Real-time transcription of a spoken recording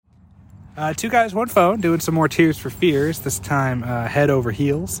Two Guys, One Phone, doing some more Tears for Fears, this time Head Over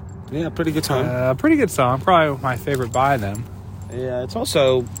Heels. Yeah, pretty good song. Pretty good song, probably my favorite by them. Yeah, it's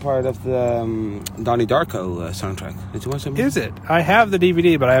also part of the Donnie Darko soundtrack. Did you watch that movie? Is it? I have the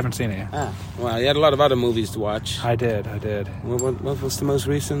DVD, but I haven't seen it yet. Ah, well, you had a lot of other movies to watch. I did. What was the most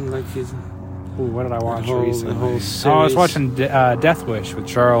recent? What did I watch recently? The whole series? I was watching Death Wish with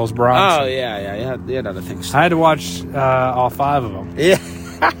Charles Bronson. Oh, yeah, you had other things. I had to watch all 5 of them. Yeah.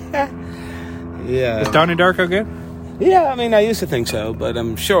 Yeah. Is Donnie Darko good? Yeah, I mean, I used to think so, but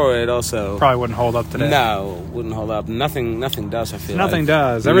I'm sure it also... Probably wouldn't hold up today. No, wouldn't hold up. Nothing does, I feel like. Nothing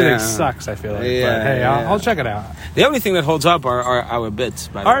does. Everything sucks, I feel like. Yeah, but hey, I'll check it out. The only thing that holds up are our bits,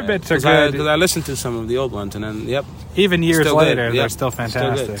 by the way. Our bits are good. Because I listened to some of the old ones, and then, yep. Even years still later, good. they're still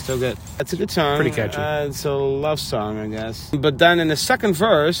fantastic. Still good. It's a good song. Pretty catchy. It's a love song, I guess. But then in the second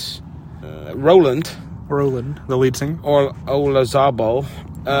verse, Roland, the lead singer. or Olazabal...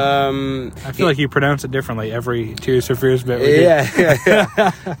 I feel like you pronounce it differently every Tears for Fears bit we do. Yeah.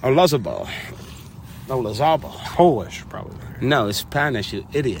 Olazabal. Olazabal. Polish, probably. No, it's Spanish, you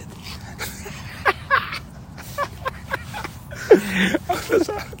idiot.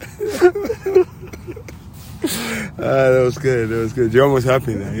 That was good. You're almost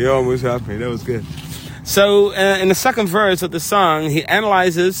happy now. That was good. So, in the second verse of the song, he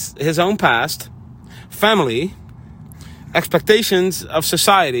analyzes his own past, family, expectations of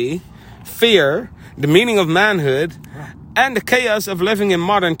society, fear, the meaning of manhood, and the chaos of living in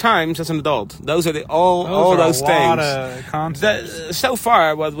modern times as an adult. Those are all those things. A lot of concepts. So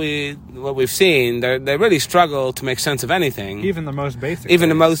far, what we've seen, they really struggle to make sense of anything. Even the most basic.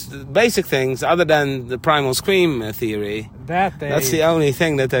 The most basic things, other than the primal scream theory. That's the only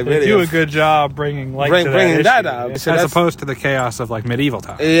thing that they really do a good job bringing light to bringing that issue, up, as opposed to the chaos of like medieval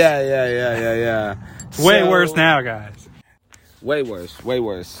times. Yeah. It's way worse now, guys. Way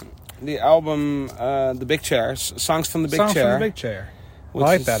worse. The album, The Big Chair, Songs from the Big Chair. Songs from the Big Chair. I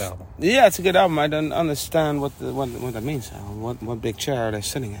like that album. Yeah, it's a good album. I don't understand what that means. What big chair are they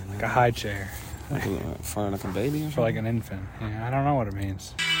sitting in? Like a high chair. For like a baby or something? For like an infant. Yeah, I don't know what it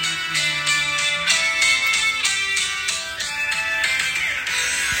means.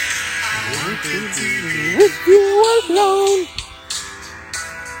 With you alone,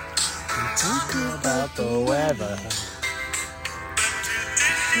 talk about the weather.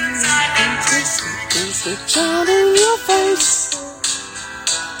 There's a child in your face.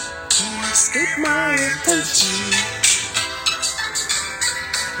 Can't escape my attention.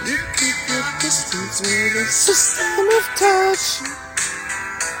 You keep your distance with a system of touch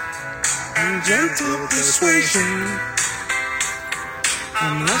and gentle persuasion.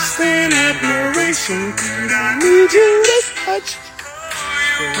 I'm lost in admiration, but I need you this much.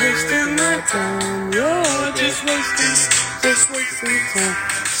 You're wasting my time. You're just wasting time.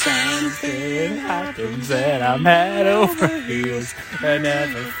 Something happens and I'm head over heels. I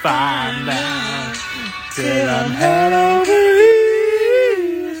never find out till I'm head over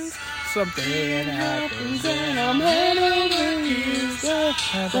heels. Something happens and I'm head over heels.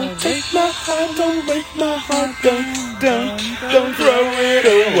 Don't take my heart, don't break my heart, don't throw it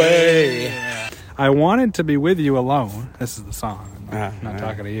away. I wanted to be with you alone. This is the song. I'm not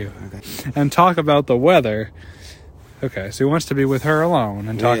talking to you. Okay. And talk about the weather. Okay, so he wants to be with her alone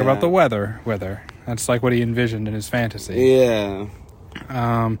and talk about the weather with her. That's like what he envisioned in his fantasy. Yeah.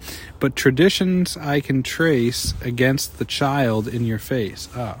 But traditions I can trace against the child in your face.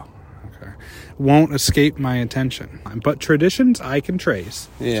 Oh, okay. Won't escape my attention. But traditions I can trace.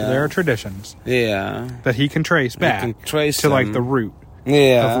 Yeah. So there are traditions. Yeah. That he can trace back to like the root.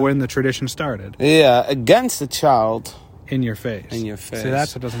 Yeah. Of when the tradition started. Yeah, against the child. In your face. In your face. See,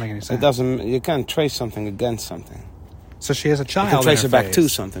 that's what doesn't make any sense. You can't trace something against something. So she has a child. You can trace in it her back face. to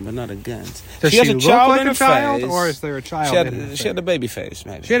something, but not against. Does she has a look child like in her a child, face, or is there a child? She had a baby face,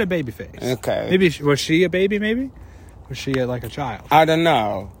 maybe. She had a baby face. Okay. Maybe was she a baby? Maybe was she like a child? I don't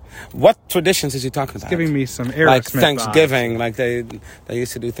know. What traditions is he talking about? Giving me some Aerosmith like Thanksgiving, vibes. like they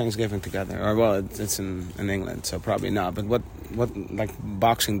used to do Thanksgiving together. Or well, it's in England, so probably not. But what like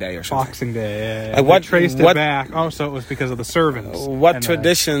Boxing Day or something? Boxing Day. Yeah. Like what traced it back? Oh, so it was because of the servants. What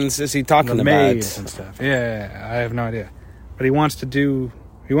traditions is he talking the about? Maids and stuff. Yeah, I have no idea. But he wants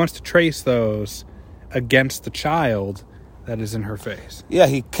to trace those against the child that is in her face. Yeah,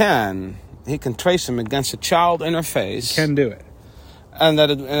 he can trace them against a child in her face. He can do it. And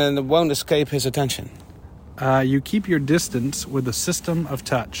it won't escape his attention. You keep your distance with a system of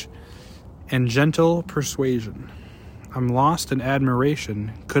touch and gentle persuasion. I'm lost in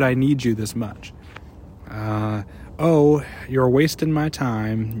admiration. Could I need you this much? You're wasting my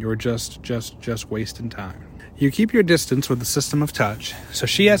time. You're just wasting time. You keep your distance with the system of touch. So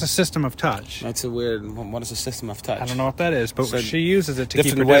she has a system of touch. That's a weird... What is a system of touch? I don't know what that is, but So she uses it to keep her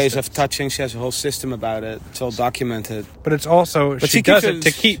different ways distance. of touching. She has a whole system about it. It's all documented. But it's also, But she she does keeps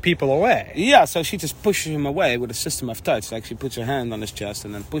it to keep people away. Yeah, so she just pushes him away with a system of touch. Like she puts her hand on his chest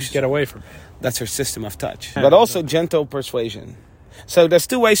and then pushes Get away from it. That's her system of touch. But also gentle persuasion. So there's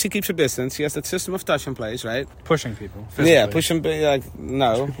two ways she keeps her distance. She has that system of touch in place, right? Pushing people. Physically. Yeah, push him, like,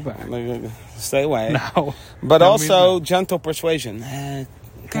 no. Push people back. Like, stay away. No. But That also means gentle persuasion. Can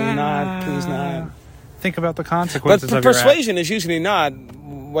you not? Please not. Think about the But consequences of your act. persuasion is usually not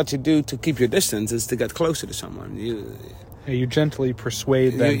what you do to keep your distance. Is to get closer to someone. You gently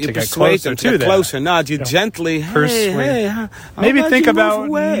persuade them You to get persuade closer them to get them. closer. Not you gently persuade. Hey, Maybe think you about move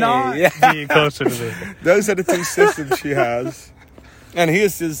away? not Yeah. being closer to them. Those are the two systems she has. And he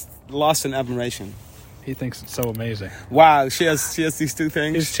is just lost in admiration. He thinks it's so amazing. Wow, she has these two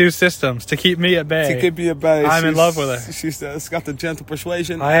things. These two systems to keep me at bay. To keep you at bay. I'm in love with her. She's got the gentle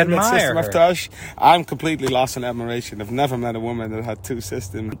persuasion. I and that admire system her. of touch. I'm completely lost in admiration. I've never met a woman that had two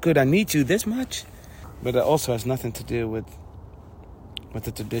systems. Could I need you this much? But it also has nothing to do with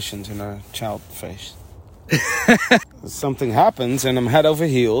the traditions in our child face. Something happens and I'm head over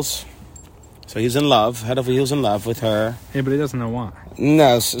heels. So he's in love, head over heels in love with her. Yeah, but he doesn't know why.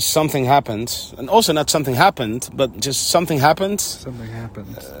 No, something happened. And also not something happened, but just something happened. Something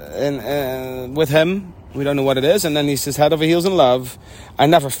happens. And with him, we don't know what it is. And then he's just head over heels in love. I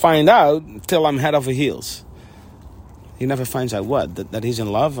never find out till I'm head over heels. He never finds out what? That he's in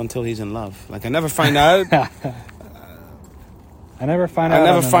love until he's in love. Like I never find out. I never find out. I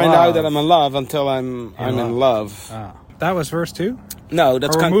never I'm in find love. out that I'm in love until I'm in love. Oh. That was verse 2? No,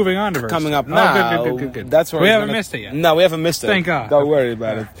 that's Or we're moving on to verse coming up 2. now. Oh, good. That's where we we're haven't gonna- missed it yet. No, we haven't missed it. Thank God. Don't worry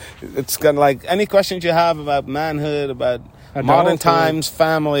about it. It's kind of like any questions you have about manhood, about Adulthood. modern times,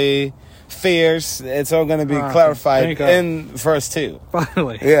 family, fears. It's all going to be Awesome. clarified Thank God. in verse 2.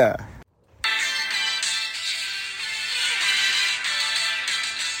 Finally. Yeah.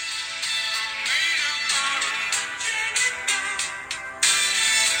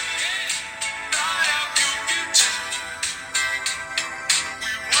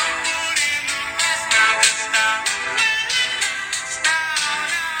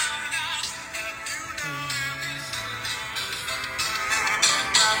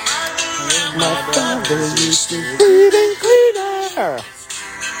 My father used to breathing clean air.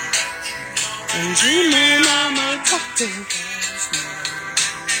 And dreaming I'm a doctor.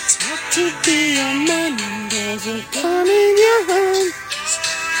 Talk to be a man. There's a gun in your hand.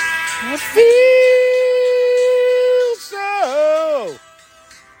 I feel so.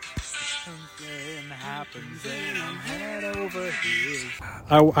 Something happens and I'm head over heels.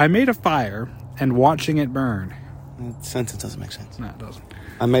 I made a fire and watching it burn. That sentence doesn't make sense. No, it doesn't.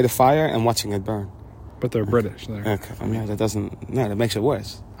 I made a fire and watching it burn. But they're British. They're, Okay, I mean, that doesn't. No, that makes it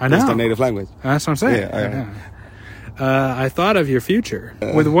worse. I That's know. their native language. That's what I'm saying. Yeah. I thought of your future.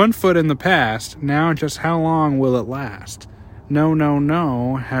 With one foot in the past, now just how long will it last?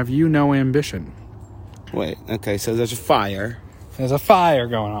 No, have you no ambition? Wait, okay, so there's a fire. There's a fire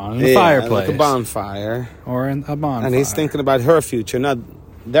going on in the Yeah, fireplace. like a bonfire. Or in a bonfire. And he's thinking about her future, not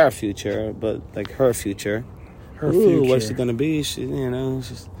their future, but like her future. her Ooh, future. what's she gonna be?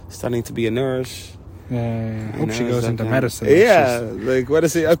 She's studying to be a nurse. I hope You she know, goes is into that- medicine. Yeah, like what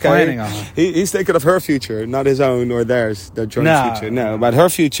is he? Okay, planning on it. He's thinking of her future, not his own or theirs, their joint No. future. No, but her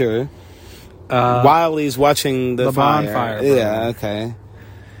future. While he's watching the fire. bonfire Yeah, burn. okay.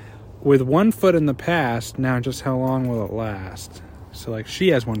 With one foot in the past, now just how long will it last? So, like, she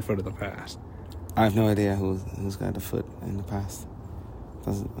has 1 foot in the past. I have no idea who's got a foot in the past.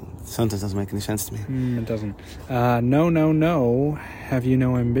 Sentence doesn't make any sense to me. It doesn't. No, have you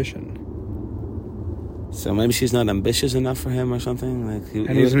no ambition? So maybe she's not ambitious enough for him or something. Like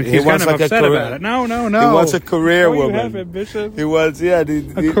And he's kind of upset about it. No. He wants a career Oh, woman. You have ambition? He wants, A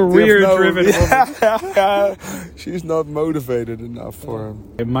career-driven woman. She's not motivated enough for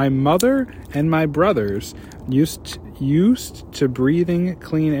him. My mother and my brothers used to breathing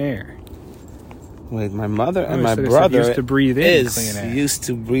clean air. Wait, my mother and Oh, my so they said brother used to breathe in is clean air. used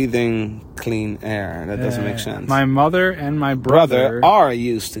to breathing clean air. That doesn't make sense. My mother and my brother brother are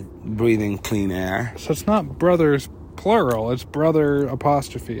used to breathing clean air. So it's not brothers plural. It's brother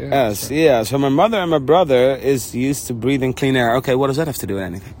apostrophe. Yes, yeah. So my mother and my brother is used to breathing clean air. Okay, what does that have to do with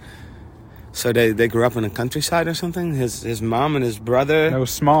anything? So they grew up in the countryside or something? His mom and his brother? No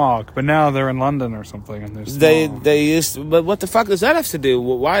smog, but now they're in London or something, and there's smog. They used to, but what the fuck does that have to do?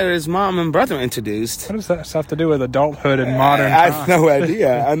 Why are his mom and brother introduced? What does that have to do with adulthood and modern I times? have no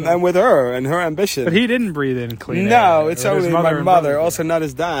idea. and with her and her ambition. But he didn't breathe in clean air. No, it's His only my and mother, brother. also not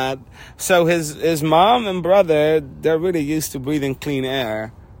his dad. So his mom and brother, they're really used to breathing clean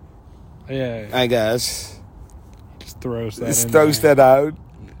air, Yeah, I guess. just throws that Just in throws there. that out.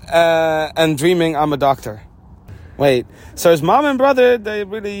 And dreaming I'm a doctor. Wait, so his mom and brother, they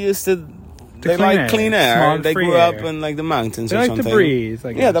really used to... They clean like air. clean air. Smog-free They grew up air. in like the mountains They or like something. to breathe,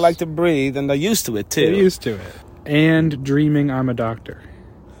 I guess. Yeah, they like to breathe, and they're used to it too. They're used to it. And dreaming I'm a doctor.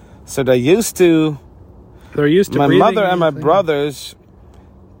 So they're used to... They're used to My breathing mother and my in- brothers...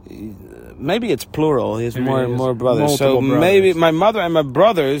 Maybe it's plural. He has Maybe more it is. more brothers. So Multiple brothers. maybe my mother and my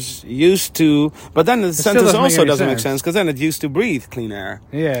brothers used to... But then the still sentence doesn't make also any doesn't make sense. sense, because then it used to breathe clean air.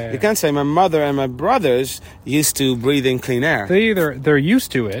 Yeah. You can't say my mother and my brothers used to breathe in clean air. They're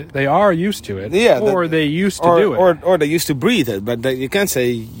used to it. They are used to it. Yeah, Or they used to do it. Or they used to breathe it, but you can't say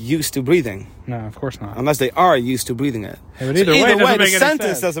used to breathing No, of course not. unless they are used to breathing it. Yeah, but So either way, it doesn't the make any sentence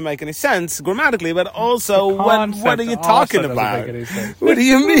sense. doesn't make any sense grammatically, but also The what concept are you also talking doesn't about? make any sense. What do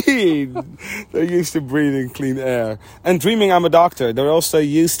you mean? They're used to breathing clean air and dreaming I'm a doctor. They're also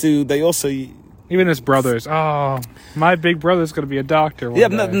used to. They also. Even his brothers. Oh, my big brother's going to be a doctor one Yeah,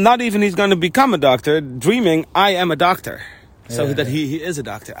 day. not even he's going to become a doctor. Dreaming I am a doctor, so Yeah. that he is a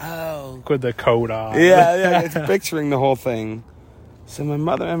doctor. Oh. With the coat on. Yeah, it's picturing the whole thing. So my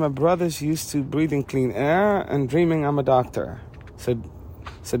mother and my brothers used to breathing clean air and dreaming I'm a doctor. So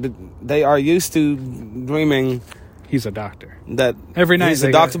they are used to dreaming He's a doctor. that Every night he's a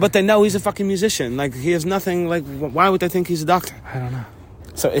they doctor, go- but they know he's a fucking musician. Like he has nothing. Like why would they think he's a doctor? I don't know.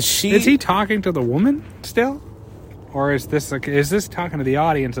 So is she? Is he talking to the woman still? Or is this talking to the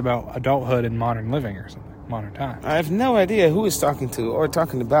audience about adulthood and modern living or something? Modern times. I have no idea who he's talking to or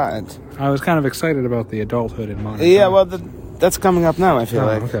talking about. I was kind of excited about the adulthood and modern Yeah, times. well, that's coming up now. I feel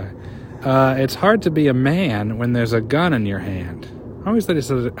like. Okay. It's hard to be a man when there's a gun in your hand. I always thought it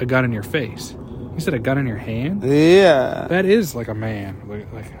said a gun in your face. You said a gun in your hand? Yeah. That is like a man.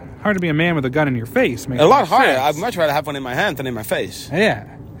 Like hard to be a man with a gun in your face. Makes A lot no harder. sense. I'd much rather have one in my hand than in my face. Yeah,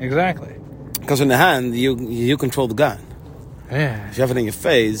 exactly. Because in the hand, you control the gun. Yeah. If you have it in your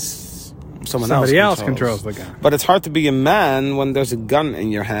face, Somebody else controls the gun. But it's hard to be a man when there's a gun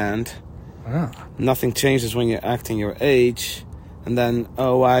in your hand. Oh. Nothing changes when you're acting your age. And then,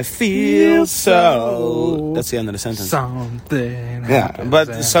 oh, I feel so. That's the end of the sentence. Something. Yeah, happens but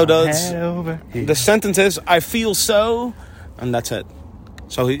and so I'm those- head over heels. The sentence is, I feel so, and that's it.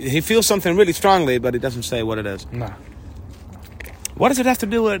 So he feels something really strongly, but he doesn't say what it is. No. What does it have to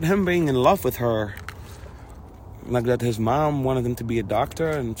do with him being in love with her? Like that his mom wanted him to be a doctor,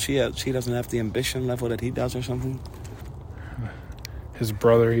 and she doesn't have the ambition level that he does or something? His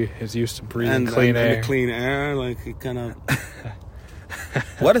brother is used to breathing And clean air. the clean air, like he kind of...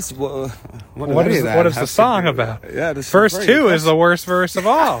 What is What any is of that the have to song do? about? Yeah, this Verse very 2 is the worst verse of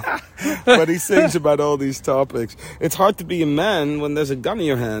all. But he sings about all these topics. It's hard to be a man when there's a gun in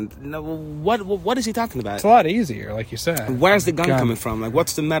your hand. No, what is he talking about? It's a lot easier, like you said. Where's the gun coming from? Like,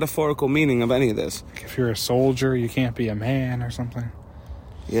 what's the metaphorical meaning of any of this? If you're a soldier, you can't be a man or something.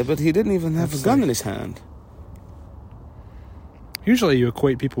 Yeah, but he didn't even have That's a gun like- in his hand. Usually you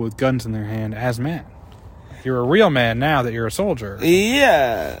equate people with guns in their hand as men. You're a real man now that you're a soldier.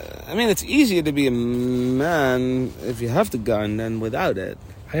 Yeah, I mean, it's easier to be a man if you have the gun than without it.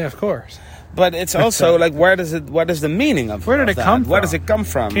 Yeah, of course. But it's also like, what is the meaning of Where did of it that? come Where from? does it come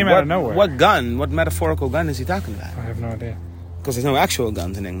from? Came out of nowhere. What gun? What metaphorical gun is he talking about? I have no idea. Because there's no actual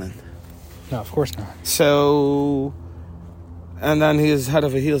guns in England. No, of course not. So, and then he is head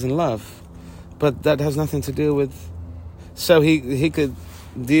over heels in love, but that has nothing to do with. So he could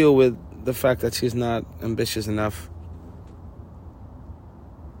deal with the fact that she's not ambitious enough,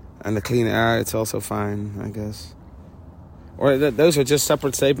 and the clean air. It's also fine, I guess. Or those are just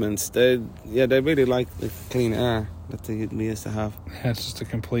separate statements. They really like the clean air that we used to have. Yeah, it's just a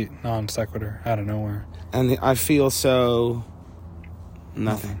complete non sequitur out of nowhere. And I feel so.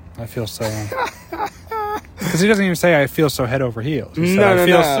 Nothing. I feel so. Because he doesn't even say I feel so head over heels. He said, No, I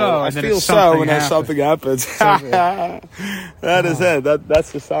feel so. I And then feel it's so when happens. something happens. That is it.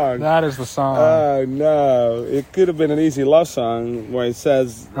 That's the song. That is the song. Oh no! It could have been an easy love song where it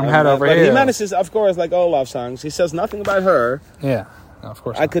says I'm head over but he heels. manages, of course, like all love songs. He says nothing about her, Yeah. No, of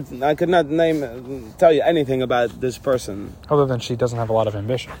course I could not tell you anything about this person. Other than she doesn't have a lot of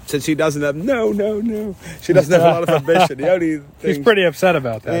ambition. Since she doesn't have she doesn't have a lot of ambition. The only things, He's pretty upset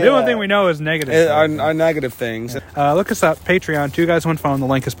about that. The only thing we know is negative. Are negative things. Look us up, Patreon, 2 Guys, 1 Phone. The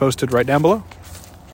link is posted right down below.